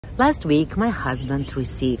Last week, my husband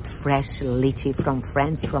received fresh lychee from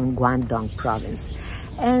friends from Guangdong province.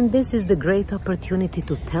 And this is the great opportunity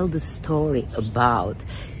to tell the story about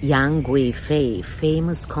Yang Guifei,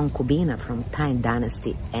 famous concubine from Tang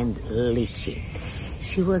Dynasty, and lychee.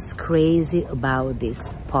 She was crazy about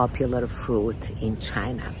this popular fruit in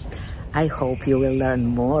China. I hope you will learn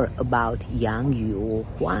more about Yang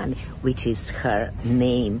Yuhuan, which is her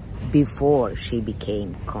name before she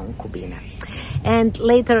became concubine. And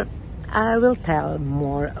later, I will tell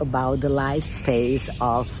more about the live phase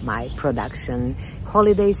of my production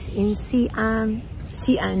holidays in Xi'an,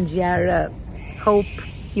 Jiara. Hope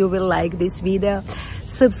you will like this video.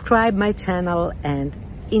 Subscribe my channel and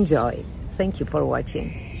enjoy. Thank you for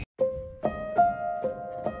watching.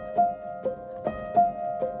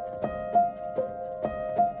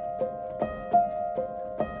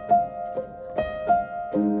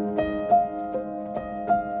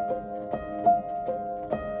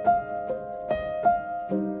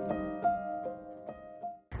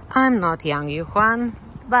 I'm not Yang Yuhuan,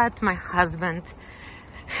 but my husband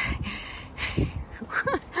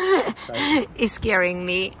is carrying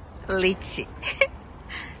me lychee.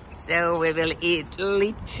 So we will eat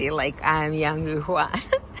lychee like I'm Yang Yuhuan.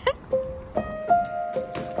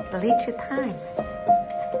 Lychee time.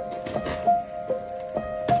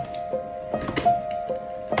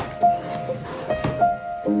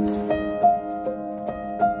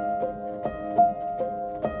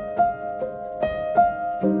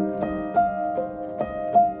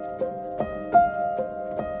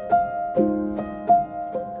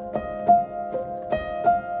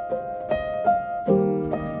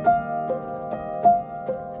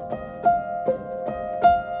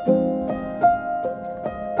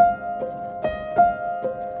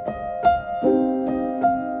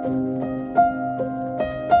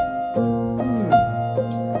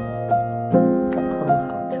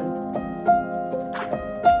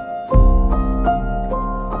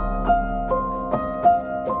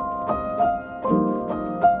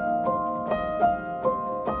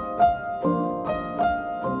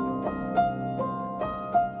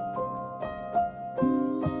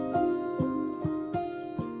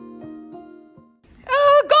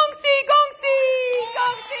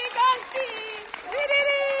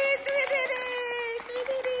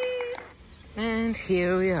 And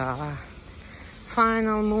here we are,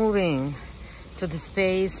 final moving to the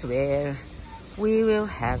space where we will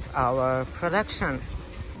have our production.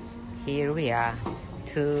 Here we are,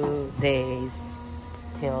 2 days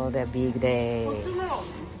till the big day.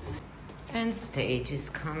 And stage is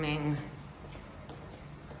coming.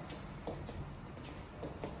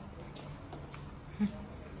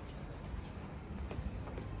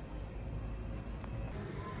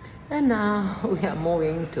 And now we are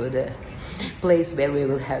moving to the place where we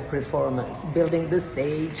will have performance, building the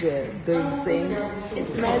stage, doing things.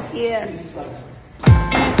 It's a mess here.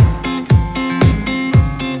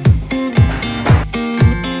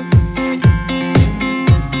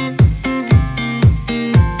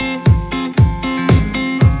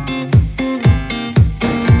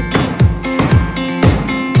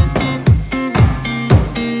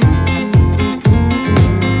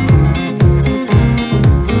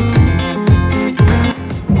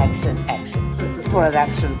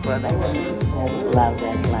 Production. Love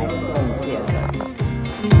that life in theater.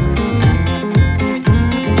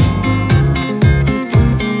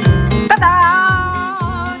 Ta-da!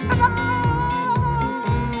 Ta-da!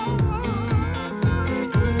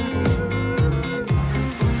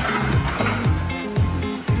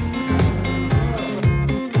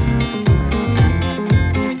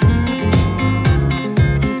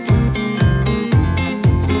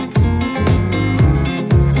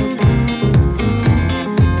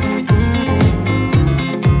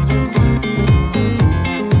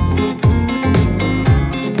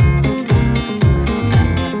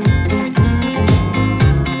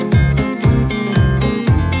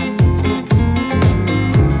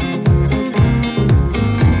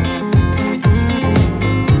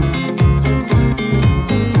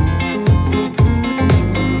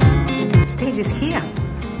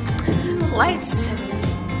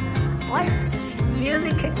 Lights,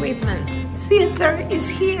 music equipment, theater is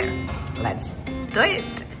here. Let's do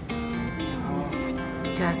it.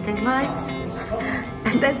 Adjusting lights.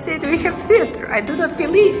 And that's it, we have theater. I do not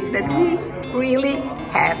believe that we really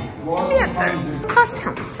have theater.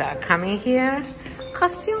 Costumes are coming here.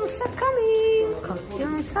 Costumes are coming.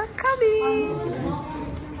 Costumes are coming.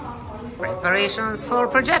 Preparations for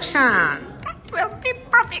projection. That will be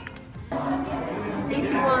perfect. If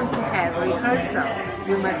you want to have rehearsal,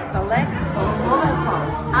 you must collect all mobile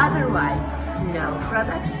phones, otherwise no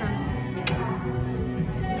production.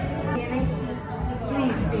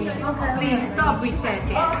 Okay. Please stop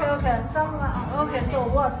WeChatting. Okay. Someone. Okay. So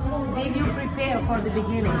what? Did you prepare for the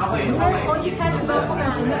beginning? 你们从一开始到后面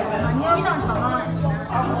准备好吗？你要上场啊！你们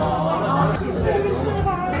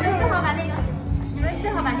最好把那个，你们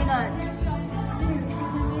最好把那个，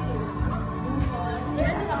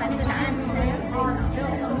答案准备好了。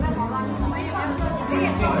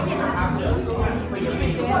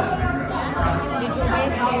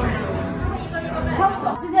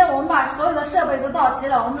今天我们把所有的设备都到齐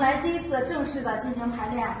了，我们来第一次正式的进行排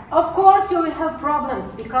练。Of course you will have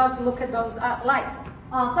problems because look at those lights.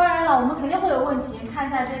 当然了，我们肯定会有问题。看一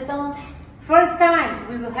下这些灯。First time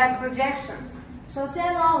we will have projections. 首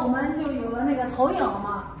先呢，我们就有了那个投影了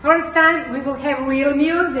嘛。First time we will have real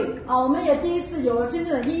music. 我们也第一次有真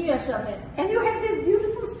正的音乐设备。And you have this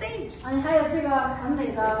beautiful stage. 你还有这个很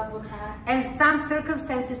美的舞台。And some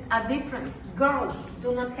circumstances are different. Girls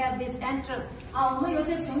do not have this entrance. 我们有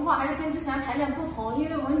些情况还是跟之前排练不同，因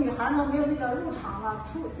为我们女孩呢没有那个入场的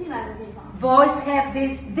进来的地方。Boys have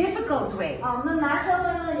this difficult way. 那男生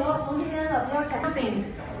们呢也要从这边的比较窄。Something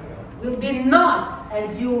will be not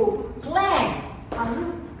as you planned.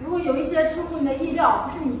 如果有一些出乎你的意料，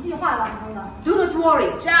不是你计划当中的 ，Do not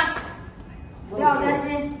worry, just 不要担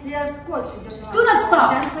心，直接过去就行了。 Do not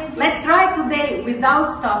stop. Let's try today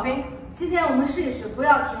without stopping. 今天我们试一试，不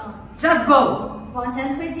要停。Just go. 往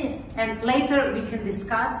前推进。And later we can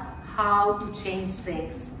discuss how to change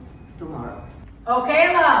things tomorrow.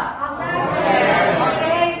 Okay, love?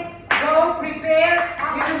 Okay. Go prepare.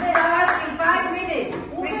 We will start in 5 minutes.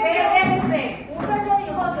 Prepare everything. 5分钟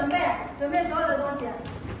以后准备所有的东西。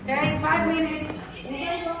Okay, 5 minutes. 5分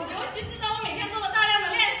钟。尤其是当我每天做了大量的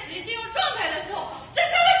练习，进入状态的时候，这是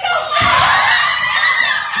会更好。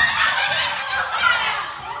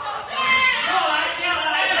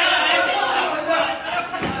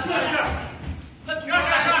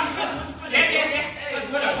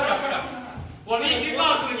我必须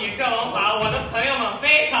告诉你，郑文华，我的朋友们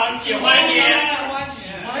非常喜欢你，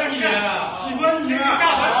这是喜欢你，这是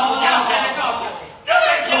上回暑假拍的照片，这么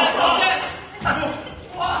巧合。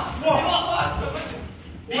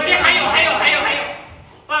以及还有，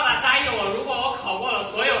爸爸答应我，如果我考过了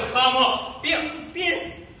所有科目，并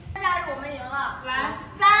假日我们赢了，来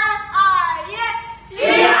，3、2、1，西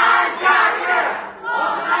安假日我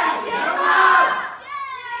们赢了。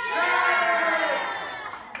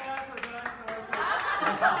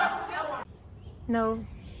No,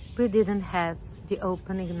 we didn't have the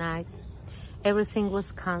opening night. Everything was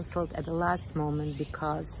cancelled at the last moment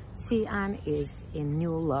because Xi'an is in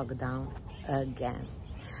new lockdown again.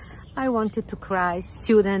 I wanted to cry.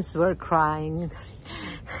 Students were crying.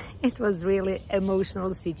 It was really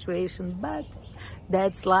emotional situation, but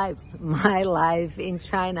that's life, my life in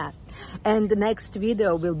China. And the next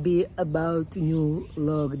video will be about new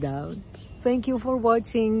lockdown. Thank you for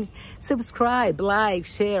watching. Subscribe, like,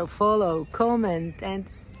 share, follow, comment, and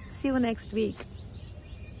see you next week.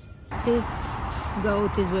 This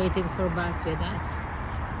goat is waiting for bus with us.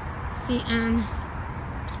 Xi'an,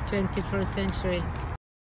 21st century.